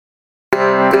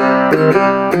What's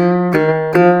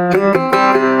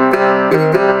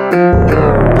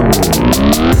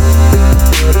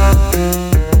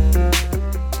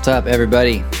up,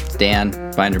 everybody? It's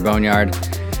Dan, Binder Boneyard,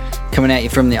 coming at you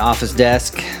from the office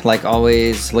desk. Like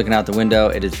always, looking out the window.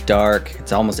 It is dark.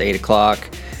 It's almost 8 o'clock,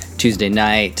 Tuesday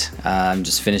night.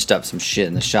 Just finished up some shit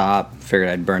in the shop. Figured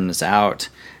I'd burn this out.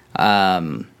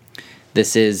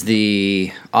 This is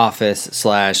the office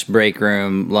 / break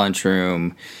room,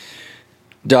 lunchroom,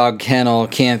 dog kennel,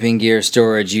 camping gear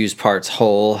storage, used parts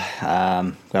hole.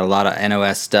 Got a lot of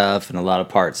NOS stuff and a lot of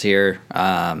parts here.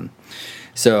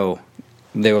 So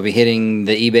they will be hitting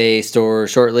the eBay store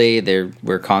shortly.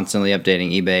 We're constantly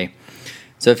updating eBay.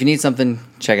 So if you need something,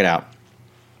 check it out.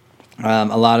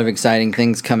 A lot of exciting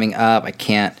things coming up I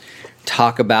can't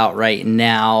talk about right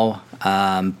now,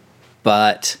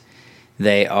 but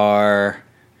they are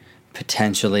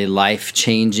potentially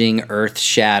life-changing,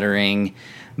 earth-shattering,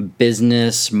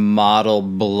 business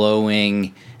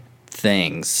model-blowing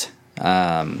things.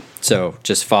 So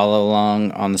just follow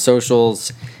along on the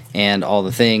socials and all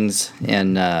the things,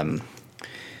 and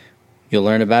you'll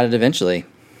learn about it eventually.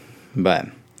 But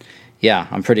yeah,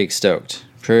 I'm pretty stoked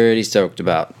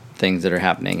about things that are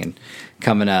happening and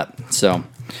coming up. So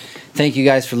thank you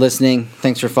guys for listening.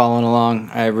 Thanks for following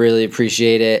along. I really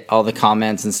appreciate it. All the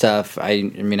comments and stuff. I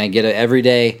mean, I get it every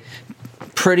day.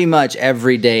 Pretty much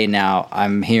every day now,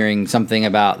 I'm hearing something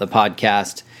about the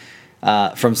podcast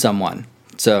from someone.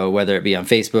 So whether it be on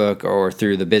Facebook or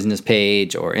through the business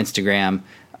page or Instagram,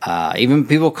 even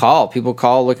people call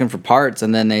looking for parts,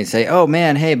 and then they say, "Oh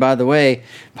man, hey, by the way,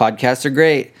 podcasts are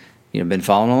great. Been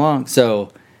following along."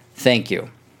 So thank you.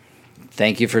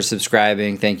 Thank you for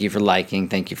subscribing. Thank you for liking.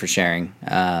 Thank you for sharing.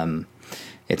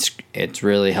 It's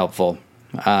really helpful.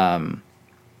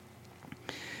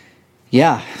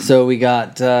 Yeah, so we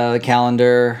got the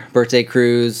calendar, birthday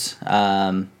cruise,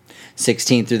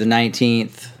 16th through the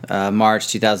 19th, March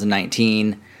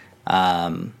 2019,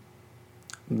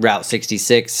 Route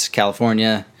 66,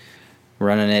 California,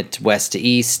 running it west to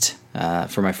east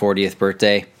for my 40th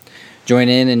birthday. Join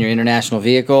in your international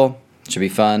vehicle. Should be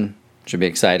fun. Should be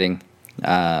exciting.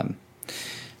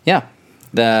 Yeah,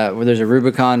 there's a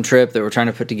Rubicon trip that we're trying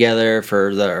to put together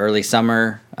for the early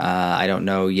summer. I don't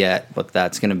know yet what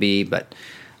that's going to be, but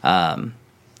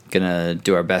gonna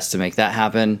do our best to make that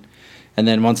happen. And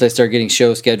then once I start getting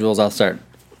show schedules, I'll start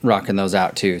rocking those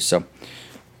out too. So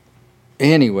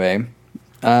anyway,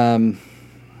 yeah,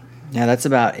 that's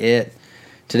about it.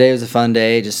 Today was a fun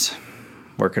day, just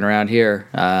working around here,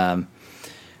 trying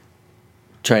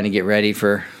to get ready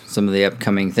for some of the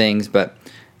upcoming things, but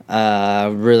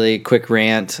really quick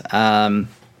rant.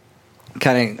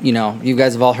 Kind of, you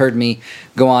guys have all heard me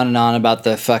go on and on about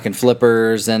the fucking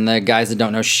flippers and the guys that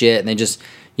don't know shit, and they just,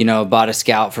 bought a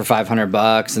Scout for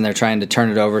 $500 and they're trying to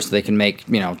turn it over so they can make,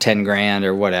 10 grand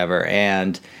or whatever.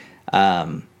 And,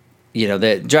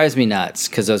 that drives me nuts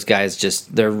because those guys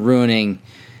they're ruining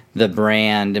the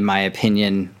brand, in my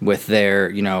opinion, with their,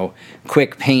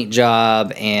 quick paint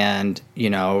job and,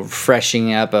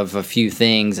 freshening up of a few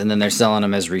things, and then they're selling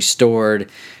them as restored,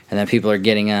 and then people are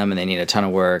getting them and they need a ton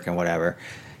of work and whatever.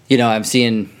 I'm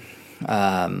seeing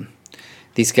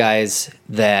these guys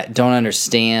that don't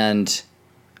understand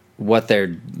what they're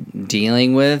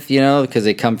dealing with, because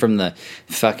they come from the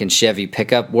fucking Chevy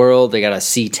pickup world. They got a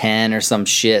C10 or some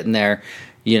shit in there.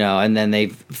 And then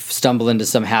they stumble into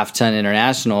some half-ton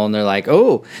international, and they're like,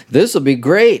 "Oh, this will be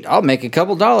great. I'll make a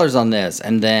couple dollars on this."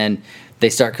 And then they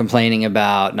start complaining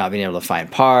about not being able to find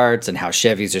parts and how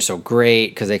Chevys are so great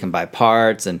because they can buy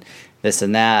parts and this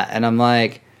and that. And I'm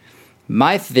like,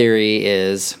 my theory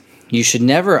is you should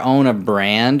never own a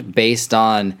brand based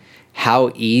on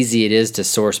how easy it is to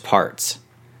source parts,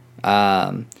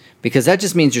 because that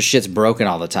just means your shit's broken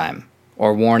all the time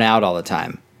or worn out all the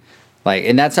time.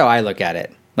 And that's how I look at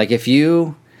it. If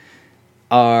you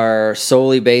are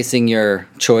solely basing your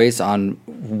choice on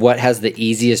what has the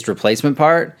easiest replacement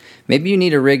part, maybe you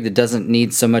need a rig that doesn't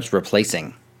need so much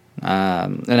replacing.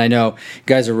 And I know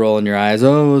guys are rolling your eyes.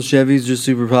 "Oh, well, Chevy's just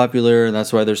super popular, and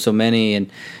that's why there's so many." And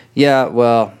yeah,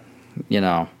 well,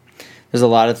 there's a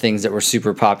lot of things that were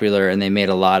super popular, and they made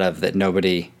a lot of that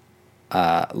nobody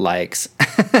likes.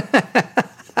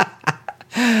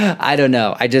 I don't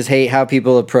know. I just hate how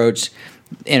people approach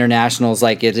internationals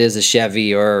like it is a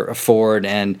Chevy or a Ford,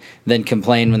 and then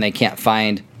complain when they can't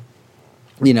find,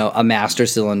 a master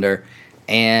cylinder.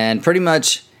 And pretty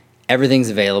much everything's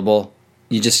available.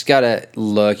 You just gotta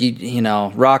look.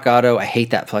 Rock Auto, I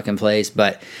hate that fucking place,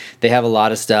 but they have a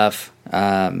lot of stuff.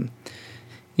 I've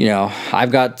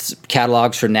got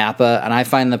catalogs for Napa, and I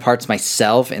find the parts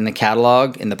myself in the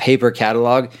catalog, in the paper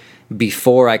catalog,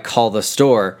 before I call the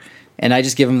store, and I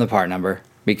just give them the part number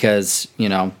because,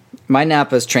 my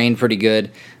Napa's trained pretty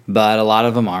good, but a lot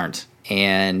of them aren't.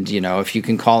 And, if you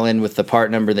can call in with the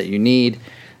part number that you need,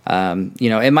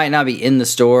 it might not be in the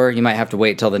store. You might have to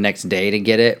wait till the next day to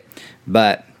get it.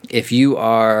 But if you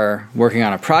are working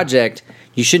on a project,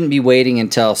 you shouldn't be waiting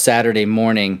until Saturday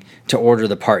morning to order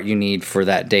the part you need for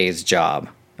that day's job.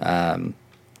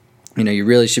 You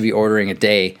really should be ordering a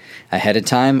day ahead of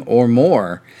time or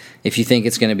more if you think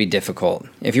it's going to be difficult.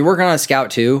 If you're working on a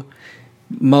Scout 2,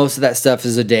 most of that stuff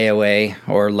is a day away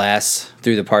or less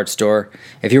through the parts store.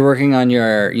 If you're working on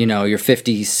your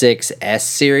 56S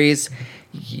series,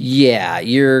 yeah,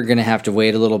 you're going to have to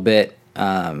wait a little bit,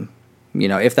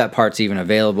 if that part's even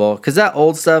available. Because that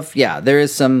old stuff, yeah, there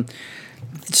is some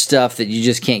stuff that you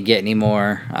just can't get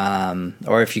anymore.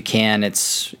 Or if you can,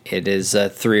 it is a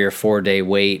 3 or 4 day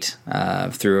wait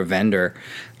through a vendor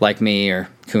like me or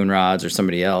Coon Rods or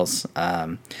somebody else.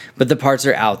 But the parts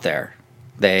are out there.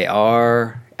 They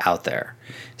are out there.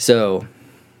 So,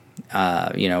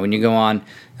 when you go on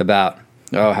about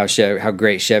how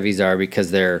great Chevys are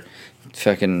because their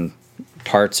fucking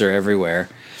parts are everywhere,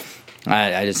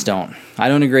 I just don't. I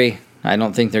don't agree. I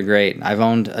don't think they're great. I've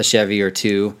owned a Chevy or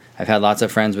two. I've had lots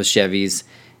of friends with Chevys,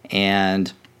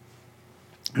 and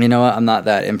you know what? I'm not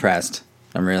that impressed.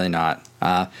 I'm really not.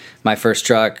 My first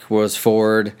truck was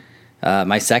Ford.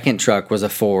 My second truck was a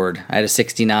Ford. I had a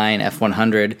 69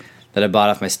 F100 that I bought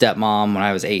off my stepmom when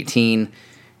I was 18,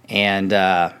 and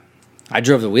I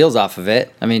drove the wheels off of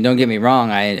it. I mean, don't get me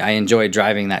wrong, I enjoyed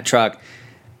driving that truck,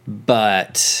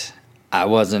 but I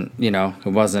wasn't, it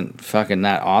wasn't fucking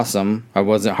that awesome. I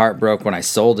wasn't heartbroken when I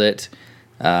sold it.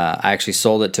 I actually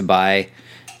sold it to buy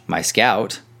my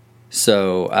Scout,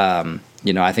 so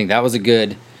I think that was a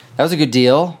good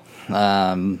deal. So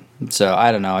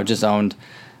I don't know. I've just owned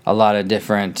a lot of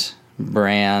different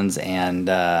brands, and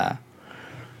I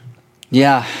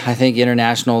think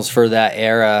Internationals for that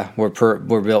era were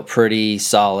built pretty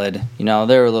solid. They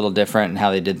were a little different in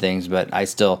how they did things, but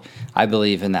I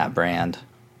believe in that brand.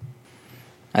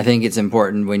 I think it's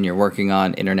important when you're working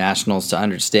on Internationals to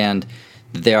understand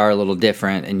that they are a little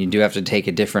different, and you do have to take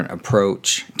a different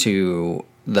approach to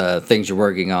the things you're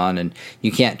working on, and you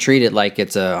can't treat it like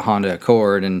it's a Honda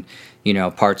Accord and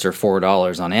parts are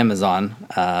 $4 on Amazon.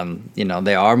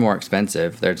 They are more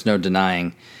expensive. There's no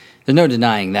denying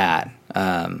that.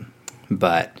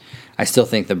 But I still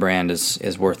think the brand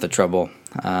is worth the trouble.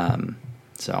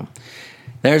 So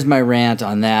there's my rant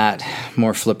on that.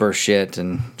 More flipper shit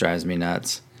and drives me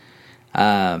nuts.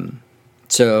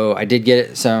 So I did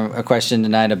get a question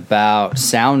tonight about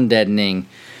sound deadening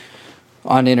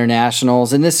on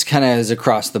Internationals, and this kind of is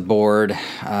across the board.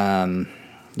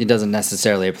 It doesn't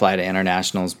necessarily apply to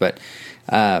Internationals, but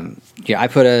I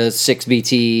put a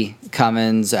 6BT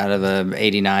Cummins out of a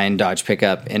 89 Dodge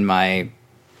pickup in my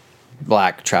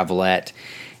black Travelette,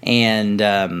 and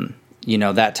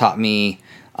that taught me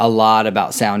a lot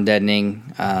about sound deadening.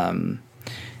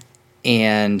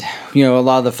 And a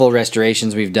lot of the full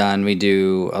restorations we've done, we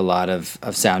do a lot of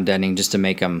sound deadening just to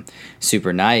make them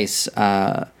super nice.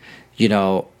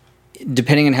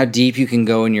 Depending on how deep you can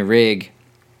go in your rig,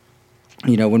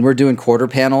 when we're doing quarter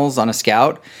panels on a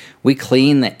Scout, we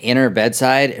clean the inner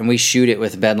bedside and we shoot it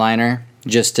with bed liner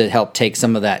just to help take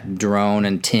some of that drone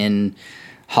and tin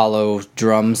hollow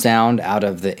drum sound out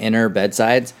of the inner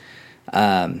bedsides.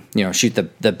 Shoot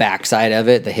the backside of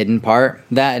it, the hidden part,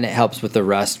 and it helps with the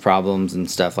rust problems and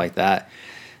stuff like that.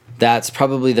 That's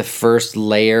probably the first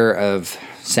layer of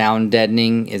sound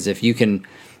deadening, is if you can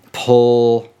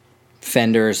pull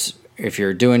fenders, if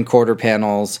you're doing quarter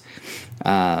panels,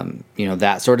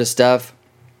 that sort of stuff.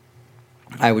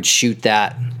 I would shoot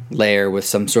that layer with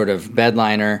some sort of bed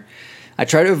liner. I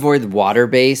try to avoid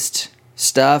water-based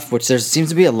stuff, which there seems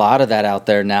to be a lot of that out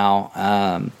there now.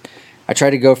 I try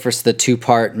to go for the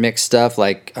 2-part mixed stuff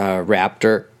like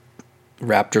Raptor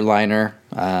liner.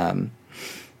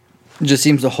 Just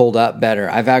seems to hold up better.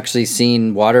 I've actually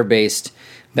seen water-based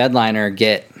bed liner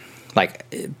get,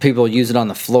 people use it on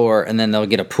the floor, and then they'll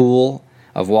get a pool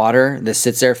of water that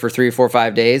sits there for 3, 4,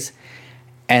 5 days,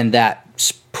 and that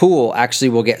pool actually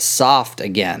will get soft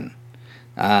again.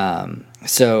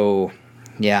 So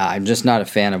I'm just not a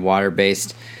fan of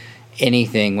water-based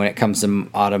anything when it comes to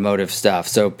automotive stuff.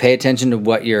 So pay attention to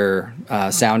what your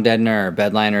sound deadener or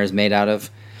bed liner is made out of.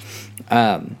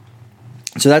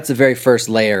 So that's the very first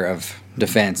layer of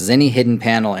defense. Is any hidden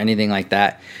panel, anything like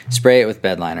that, spray it with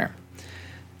bed liner.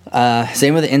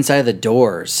 Same with the inside of the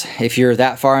doors. If you're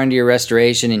that far into your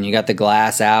restoration and you got the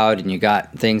glass out and you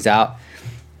got things out,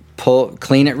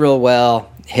 clean it real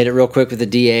well, hit it real quick with the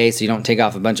DA so you don't take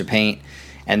off a bunch of paint,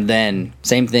 And then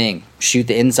same thing, shoot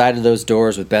the inside of those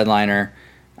doors with bed liner.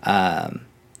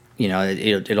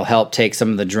 It'll help take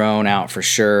some of the drone out for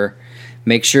sure.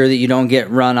 Make sure that you don't get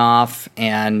run off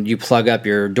and you plug up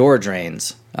your door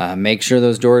drains. Make sure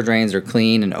those door drains are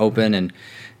clean and open and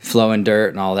flowing dirt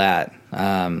and all that.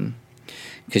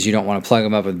 Because you don't want to plug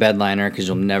them up with bed liner because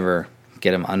you'll never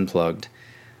get them unplugged.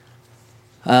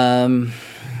 And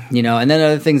then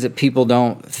other things that people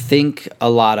don't think a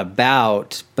lot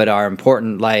about but are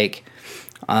important, like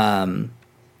the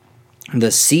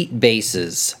seat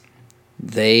bases.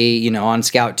 They, on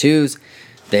Scout 2s,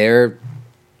 they're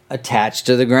attached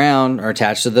to the ground or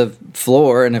attached to the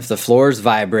floor, and if the floor is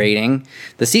vibrating,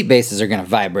 the seat bases are going to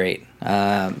vibrate.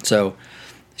 So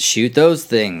shoot those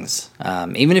things.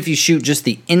 Even if you shoot just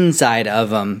the inside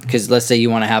of them, because let's say you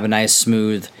want to have a nice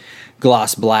smooth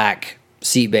gloss black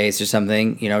seat base or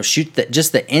something, shoot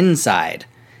just the inside.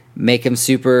 Make them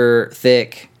super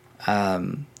thick.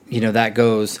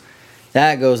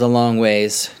 That goes a long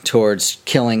ways towards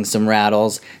killing some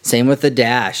rattles. Same with the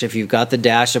dash. If you've got the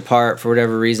dash apart for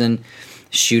whatever reason,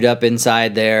 shoot up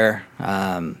inside there.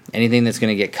 Anything that's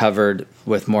going to get covered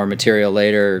with more material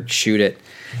later, shoot it.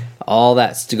 All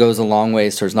that goes a long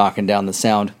ways towards knocking down the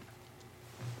sound.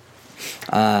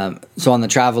 So on the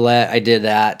Travelette, I did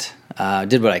that.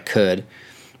 Did what I could.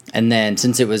 And then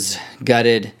since it was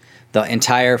gutted, the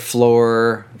entire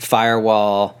floor,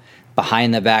 firewall,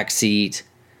 behind the back seat,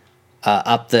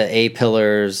 up the A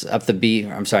pillars, up the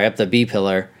B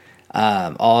pillar,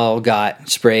 all got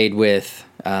sprayed with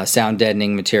sound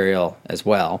deadening material as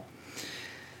well.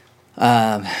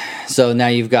 So now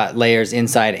you've got layers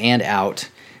inside and out.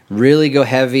 Really go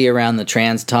heavy around the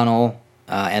trans tunnel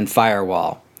and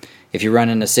firewall. If you're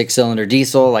running a 6-cylinder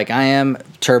diesel like I am,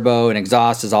 turbo and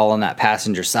exhaust is all on that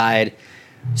passenger side.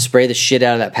 Spray the shit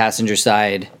out of that passenger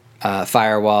side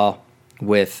firewall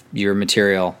with your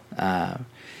material.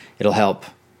 It'll help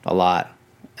a lot.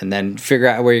 And then figure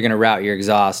out where you're going to route your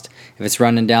exhaust. If it's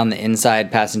running down the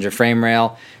inside passenger frame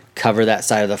rail, cover that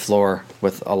side of the floor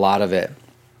with a lot of it.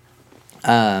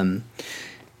 And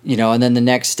then the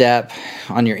next step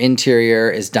on your interior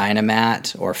is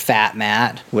Dynamat or Fat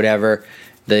Mat, whatever.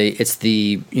 It's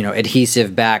the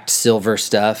adhesive backed silver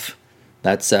stuff.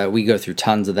 That's we go through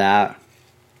tons of that.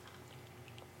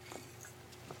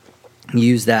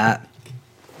 Use that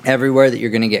everywhere that you're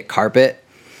going to get carpet.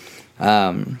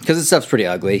 Because this stuff's pretty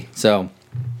ugly, so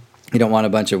you don't want a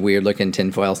bunch of weird looking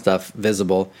tinfoil stuff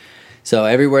visible. So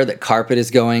everywhere that carpet is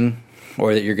going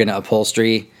or that you're going to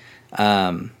upholstery,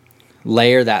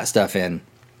 layer that stuff in.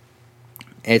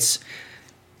 It's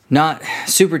not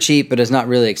super cheap, but it's not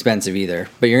really expensive either.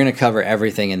 But you're going to cover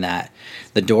everything in that.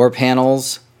 The door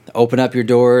panels, open up your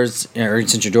doors, or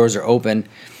since your doors are open,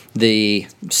 the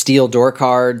steel door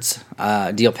cards,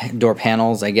 door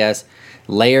panels, I guess,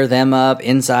 layer them up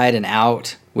inside and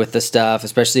out with the stuff,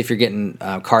 especially if you're getting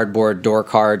cardboard door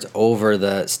cards over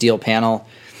the steel panel.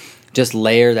 Just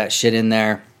layer that shit in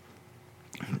there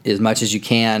as much as you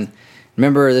can.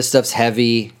 Remember, this stuff's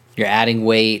heavy. You're adding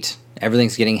weight.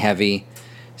 Everything's getting heavy.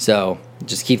 So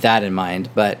just keep that in mind.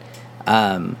 But,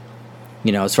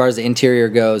 as far as the interior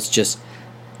goes, just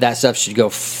that stuff should go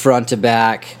front to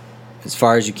back as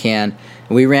far as you can.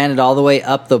 And we ran it all the way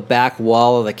up the back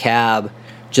wall of the cab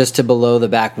just to below the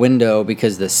back window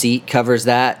because the seat covers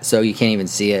that, so you can't even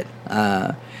see it.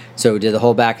 So we did the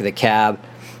whole back of the cab.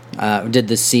 Did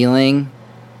the ceiling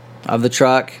of the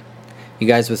truck. You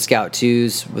guys with Scout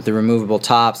 2s with the removable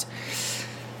tops.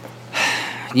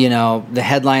 The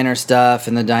headliner stuff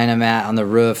and the Dynamat on the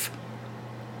roof.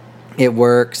 It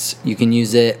works. You can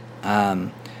use it,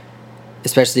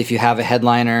 especially if you have a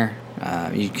headliner.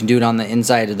 You can do it on the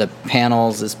inside of the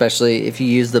panels, especially if you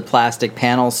use the plastic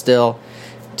panels still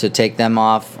to take them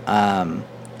off.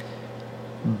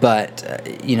 But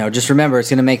just remember, it's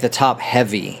going to make the top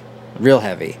heavy, real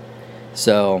heavy.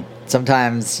 So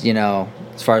sometimes,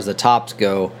 as far as the tops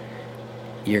go,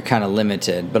 you're kind of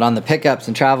limited. But on the pickups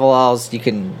and travel-alls, you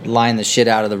can line the shit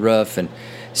out of the roof and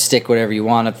stick whatever you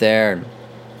want up there.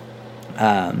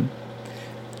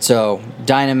 So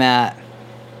Dynamat,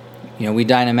 we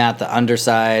Dynamat the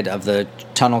underside of the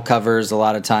tunnel covers a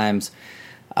lot of times.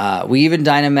 We even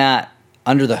Dynamat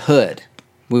under the hood.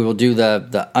 We will do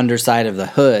the underside of the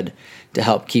hood to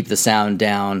help keep the sound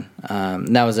down.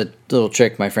 And that was a little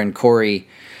trick my friend Corey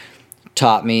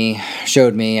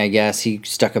showed me, I guess. He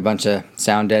stuck a bunch of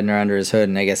sound deadener under his hood,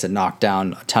 and I guess it knocked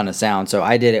down a ton of sound. So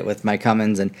I did it with my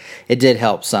Cummins, and it did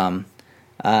help some.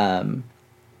 And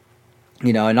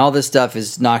all this stuff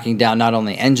is knocking down not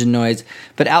only engine noise,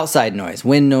 but outside noise,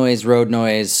 wind noise, road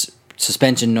noise,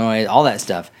 suspension noise, all that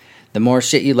stuff. The more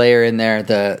shit you layer in there,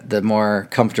 the more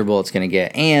comfortable it's going to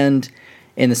get. And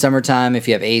in the summertime, if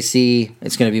you have AC,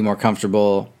 it's going to be more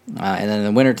comfortable. And then in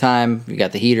the wintertime, you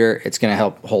got the heater, it's going to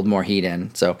help hold more heat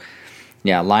in. So,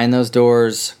 yeah, line those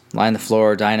doors, line the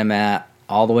floor, Dynamat,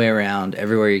 all the way around,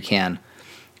 everywhere you can.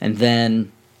 And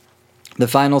then the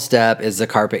final step is the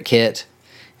carpet kit.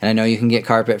 And I know you can get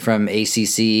carpet from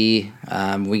ACC.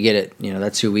 We get it,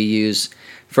 that's who we use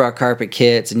for our carpet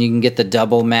kits. And you can get the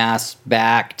double mass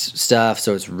backed stuff,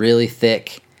 so it's really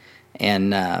thick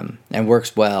and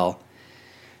works well.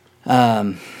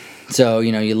 So,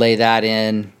 you lay that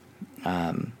in.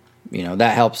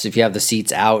 That helps if you have the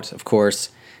seats out, of course.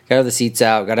 Got to have the seats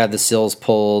out, got to have the sills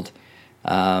pulled,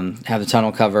 have the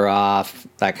tonneau cover off,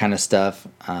 that kind of stuff.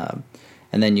 And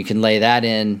then you can lay that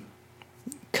in,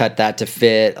 cut that to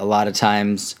fit a lot of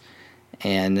times,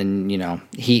 and then,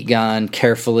 heat gun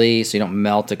carefully so you don't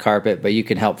melt the carpet, but you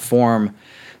can help form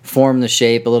the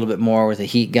shape a little bit more with a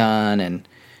heat gun and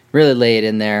really lay it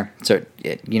in there. So,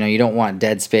 you don't want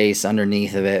dead space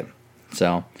underneath of it.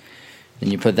 So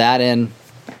then you put that in,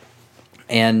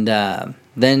 and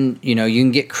then, you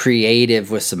can get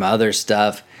creative with some other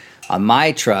stuff. On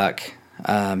my truck,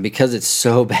 because it's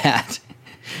so bad,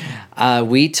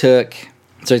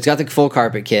 so it's got the full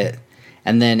carpet kit,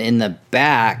 and then in the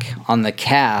back on the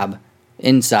cab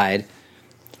inside,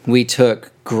 we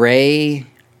took gray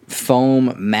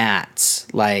foam mats,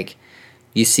 like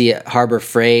you see at Harbor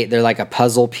Freight. They're like a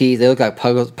puzzle piece. They look like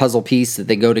a puzzle piece that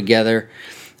they go together.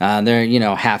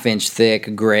 They're, half-inch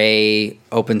thick, gray,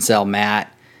 open cell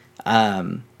mat.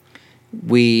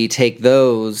 We take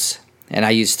those, and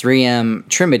I use 3M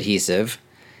trim adhesive,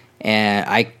 and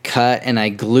I cut and I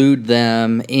glued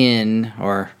them in,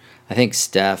 or I think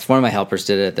Steph, one of my helpers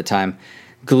did it at the time,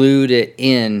 glued it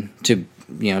in to,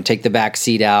 take the back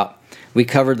seat out. We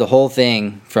covered the whole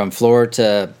thing from floor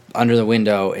to under the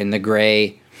window in the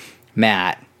gray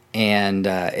mat, and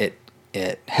it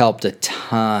helped a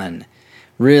ton.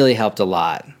 Really helped a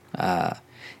lot. And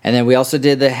then we also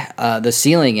did the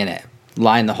ceiling in it.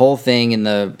 Lined the whole thing in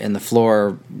the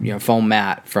floor, foam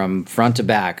mat from front to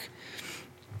back.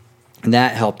 And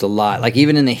that helped a lot. Like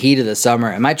even in the heat of the summer,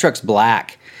 and my truck's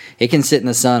black, it can sit in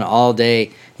the sun all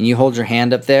day, and you hold your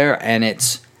hand up there and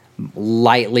it's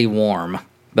lightly warm,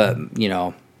 but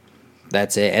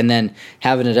that's it. And then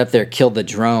having it up there killed the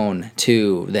drone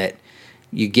too that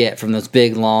you get from those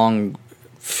big, long,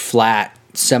 flat,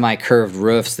 semi-curved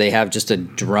roofs. They have just a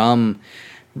drum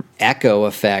echo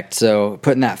effect. So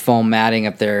putting that foam matting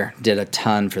up there did a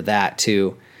ton for that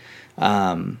too.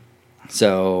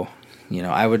 So,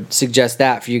 I would suggest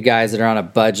that for you guys that are on a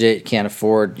budget, can't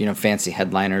afford, fancy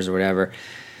headliners or whatever.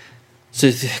 So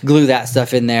glue that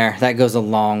stuff in there. That goes a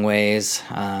long ways.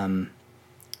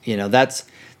 That's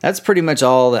pretty much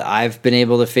all that I've been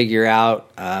able to figure out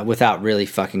without really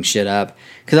fucking shit up.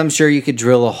 Because I'm sure you could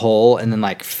drill a hole and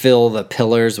then fill the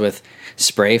pillars with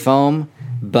spray foam.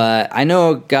 But I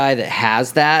know a guy that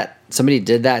has that. Somebody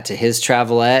did that to his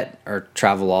Travelette or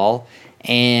Travelall,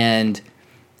 and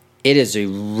it is a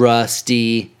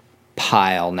rusty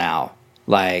pile now.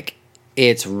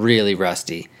 It's really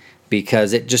rusty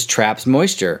because it just traps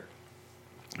moisture.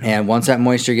 And once that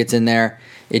moisture gets in there,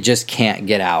 it just can't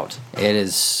get out.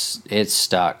 It's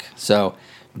stuck. So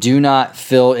do not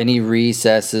fill any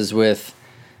recesses with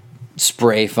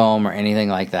spray foam or anything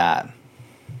like that.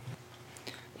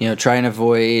 Try and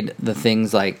avoid the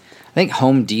things I think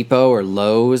Home Depot or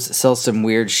Lowe's sells some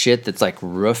weird shit that's like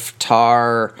roof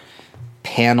tar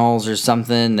panels or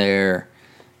something.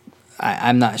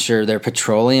 I'm not sure. They're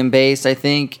petroleum based, I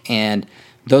think, and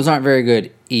those aren't very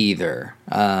good either.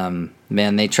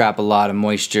 They trap a lot of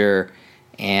moisture,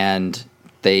 and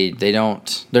they're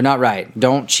not right.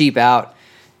 Don't cheap out.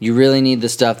 You really need the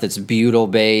stuff that's butyl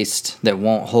based that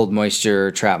won't hold moisture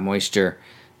or trap moisture.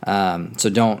 So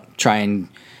don't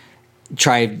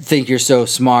think you're so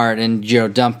smart and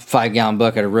dump 5-gallon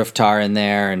bucket of roof tar in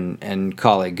there and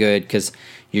call it good, because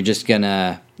you're just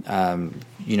gonna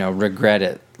regret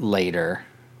it later.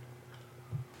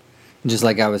 Just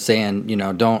like I was saying,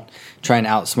 don't try and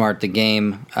outsmart the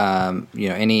game.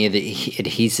 Any of the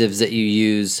adhesives that you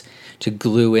use to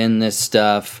glue in this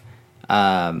stuff.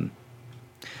 I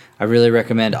really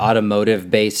recommend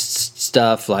automotive-based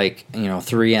stuff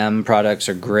 3M products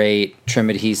are great.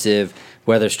 Trim adhesive,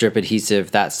 weather strip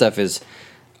adhesive, that stuff is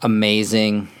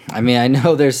amazing. I mean, I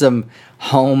know there's some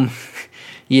home,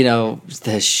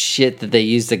 the shit that they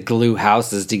use to glue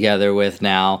houses together with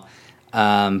now,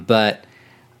 but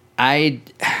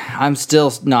I'm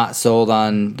still not sold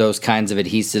on those kinds of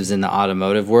adhesives in the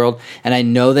automotive world. And I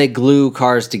know they glue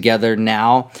cars together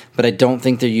now, but I don't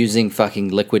think they're using fucking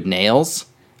liquid nails.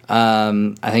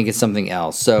 I think it's something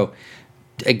else. So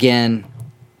again,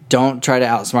 don't try to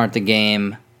outsmart the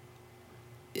game.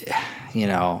 You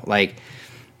know, like,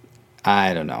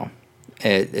 I don't know.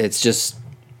 It's just,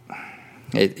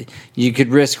 you could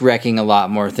risk wrecking a lot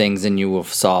more things than you will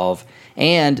solve.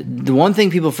 And the one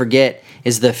thing people forget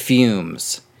is the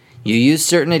fumes. You use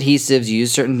certain adhesives, you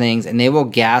use certain things, and they will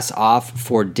gas off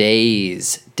for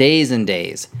days and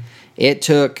days. It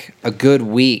took a good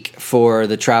week for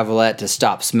the Travelette to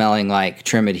stop smelling like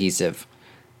trim adhesive.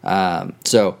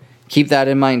 So keep that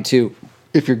in mind too.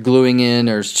 If you're gluing in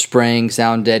or spraying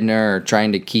sound deadener or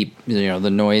trying to keep, you know, the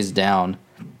noise down.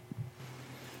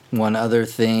 One other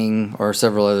thing, or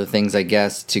several other things, I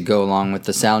guess, to go along with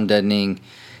the sound deadening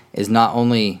is not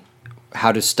only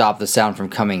how to stop the sound from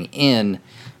coming in,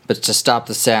 but to stop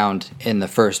the sound in the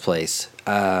first place.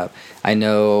 I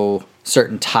know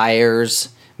certain tires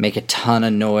make a ton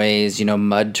of noise. You know,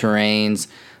 mud terrains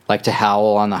like to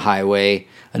howl on the highway.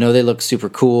 I know they look super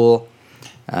cool.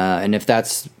 And if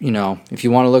that's, you know, if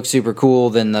you want to look super cool,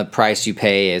 then the price you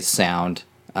pay is sound.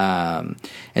 And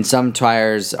some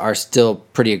tires are still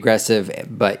pretty aggressive,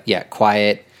 but yet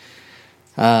quiet.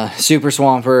 Super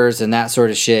swampers and that sort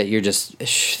of shit, you're just,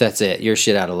 that's it. You're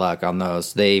shit out of luck on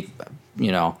those. They,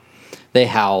 you know, they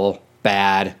howl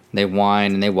bad. They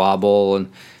whine and they wobble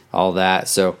and all that.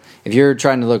 So if you're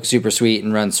trying to look super sweet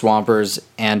and run swampers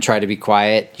and try to be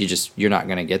quiet, you're not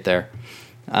going to get there.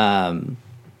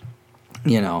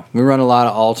 You know, we run a lot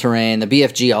of all-terrain. The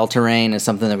BFG all-terrain is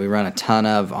something that we run a ton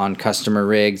of on customer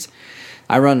rigs.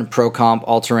 I run Pro Comp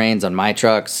all-terrains on my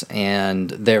trucks,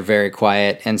 and they're very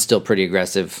quiet and still pretty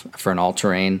aggressive for an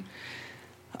all-terrain.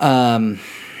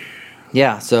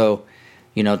 Yeah, so,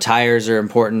 you know, tires are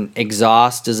important.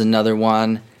 Exhaust is another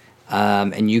one,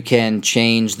 and you can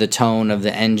change the tone of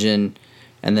the engine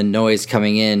and the noise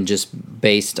coming in just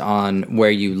based on where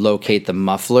you locate the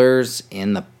mufflers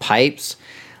in the pipes.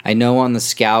 I know on the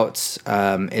Scouts,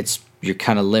 you're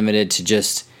kind of limited to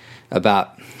just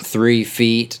about 3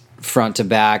 feet front to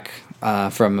back,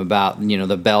 from about, you know,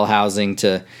 the bell housing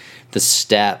to the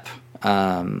step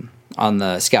on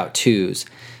the Scout 2s.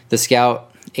 The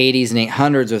Scout 80s and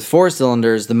 800s with 4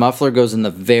 cylinders, the muffler goes in the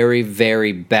very,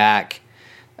 very back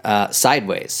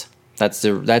sideways.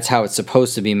 That's how it's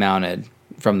supposed to be mounted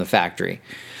from the factory.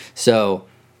 So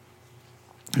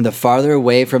the farther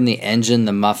away from the engine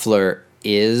the muffler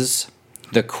is,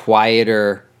 the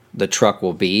quieter the truck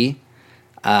will be,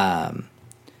 and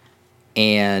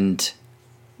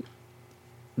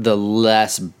the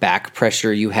less back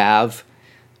pressure you have.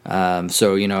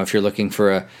 So, you know, if you're looking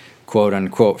for a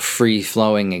quote-unquote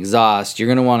free-flowing exhaust, you're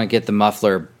going to want to get the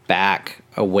muffler back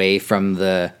away from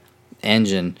the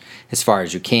engine as far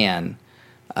as you can.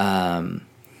 You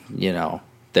know,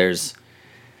 there's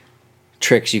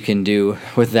tricks you can do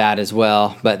with that as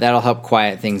well, but that'll help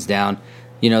quiet things down.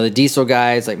 You know, the diesel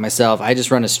guys like myself, I just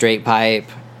run a straight pipe,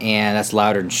 and that's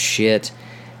louder than shit.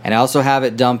 And I also have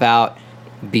it dump out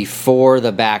before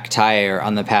the back tire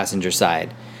on the passenger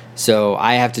side. So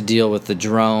I have to deal with the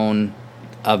drone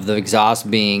of the exhaust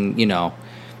being, you know,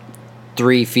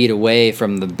 3 feet away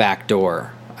from the back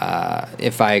door.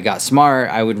 If I got smart,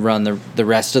 I would run the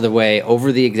rest of the way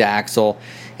over the axle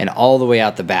and all the way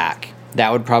out the back.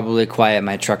 That would probably quiet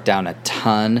my truck down a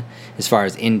ton as far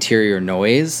as interior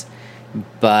noise.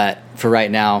 But for right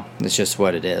now, it's just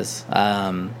what it is.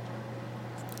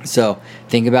 So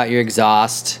think about your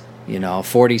exhaust. You know,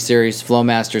 40 series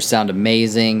Flowmasters sound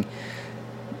amazing.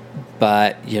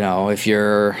 But, you know, if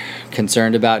you're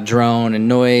concerned about drone and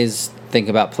noise, think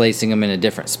about placing them in a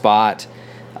different spot.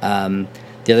 The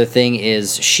other thing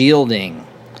is shielding.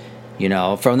 You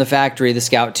know, from the factory, the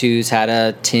Scout 2s had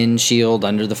a tin shield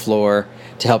under the floor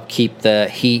to help keep the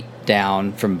heat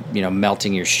down from, you know,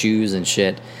 melting your shoes and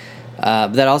shit.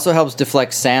 But that also helps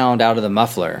deflect sound out of the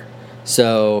muffler.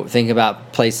 So think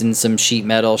about placing some sheet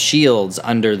metal shields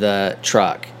under the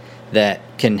truck that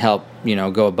can help, you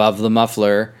know, go above the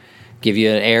muffler, give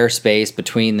you an air space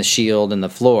between the shield and the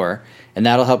floor, and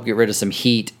that'll help get rid of some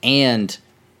heat and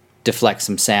deflect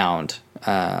some sound.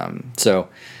 So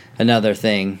another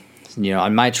thing, you know,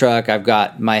 on my truck, I've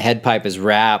got my head pipe is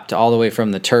wrapped all the way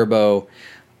from the turbo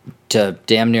to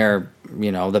damn near,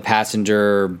 you know, the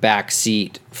passenger back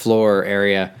seat floor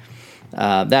area.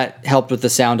 That helped with the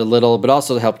sound a little, but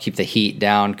also helped keep the heat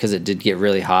down because it did get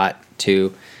really hot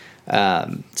too.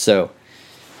 So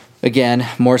again,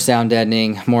 more sound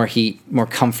deadening, more heat, more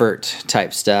comfort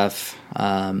type stuff.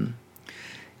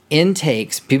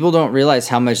 Intakes, people don't realize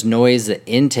how much noise the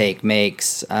intake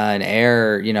makes. An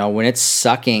air, you know, when it's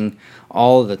sucking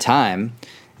all the time,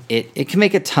 it can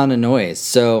make a ton of noise.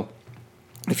 So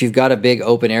If you've got a big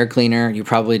open air cleaner, you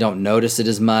probably don't notice it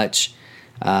as much.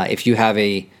 If you have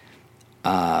a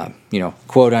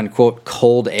quote unquote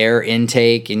cold air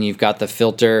intake and you've got the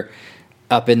filter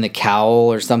up in the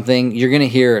cowl or something, you're going to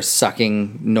hear a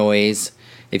sucking noise.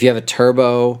 If you have a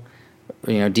turbo,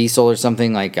 diesel or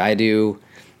something like I do,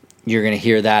 you're going to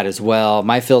hear that as well.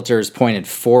 My filter is pointed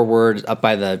forward up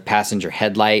by the passenger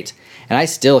headlight, and I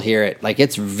still hear it. Like,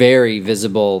 it's very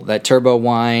visible, that turbo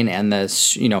whine and the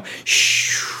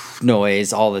shh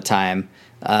noise all the time.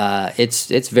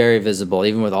 It's very visible,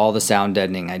 even with all the sound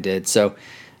deadening I did. So,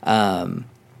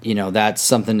 that's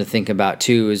something to think about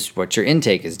too, is what your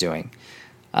intake is doing.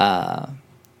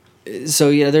 There's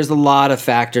a lot of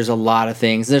factors, a lot of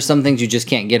things. There's some things you just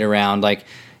can't get around, like,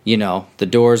 the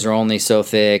doors are only so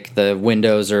thick, the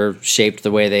windows are shaped the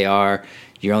way they are.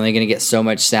 You're only going to get so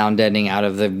much sound deadening out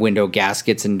of the window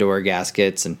gaskets and door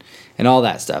gaskets and all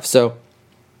that stuff. So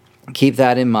keep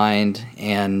that in mind,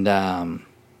 and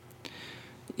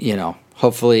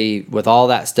hopefully with all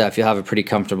that stuff, you'll have a pretty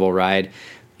comfortable ride.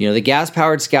 The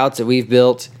gas-powered Scouts that we've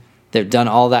built, they've done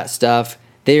all that stuff,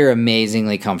 they are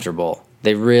amazingly comfortable.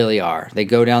 They really are. They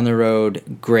go down the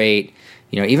road great.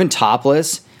 Even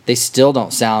topless, they still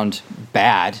don't sound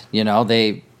bad. You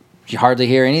hardly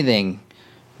hear anything,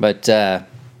 but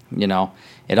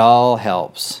it all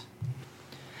helps.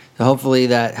 So hopefully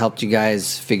that helped you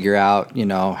guys figure out,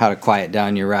 how to quiet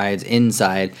down your rides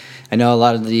inside. I know a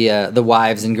lot of the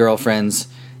wives and girlfriends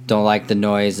don't like the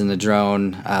noise and the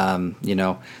drone.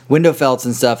 Window felts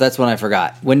and stuff, that's one I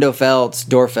forgot. Window felts,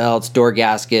 door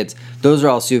gaskets, those are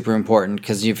all super important,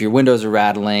 because if your windows are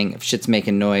rattling, if shit's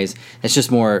making noise, it's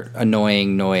just more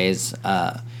annoying noise.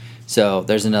 So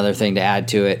there's another thing to add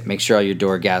to it. Make sure all your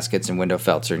door gaskets and window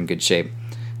felts are in good shape.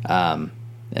 And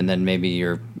then maybe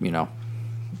your,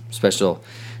 special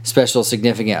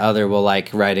significant other will like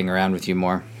riding around with you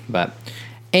more. But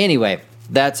anyway,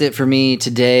 that's it for me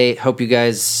today. Hope you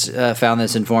guys found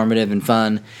this informative and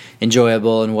fun,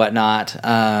 enjoyable and whatnot.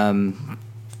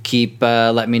 Keep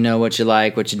let me know what you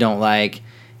like, what you don't like,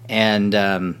 and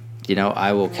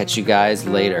I will catch you guys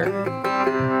later.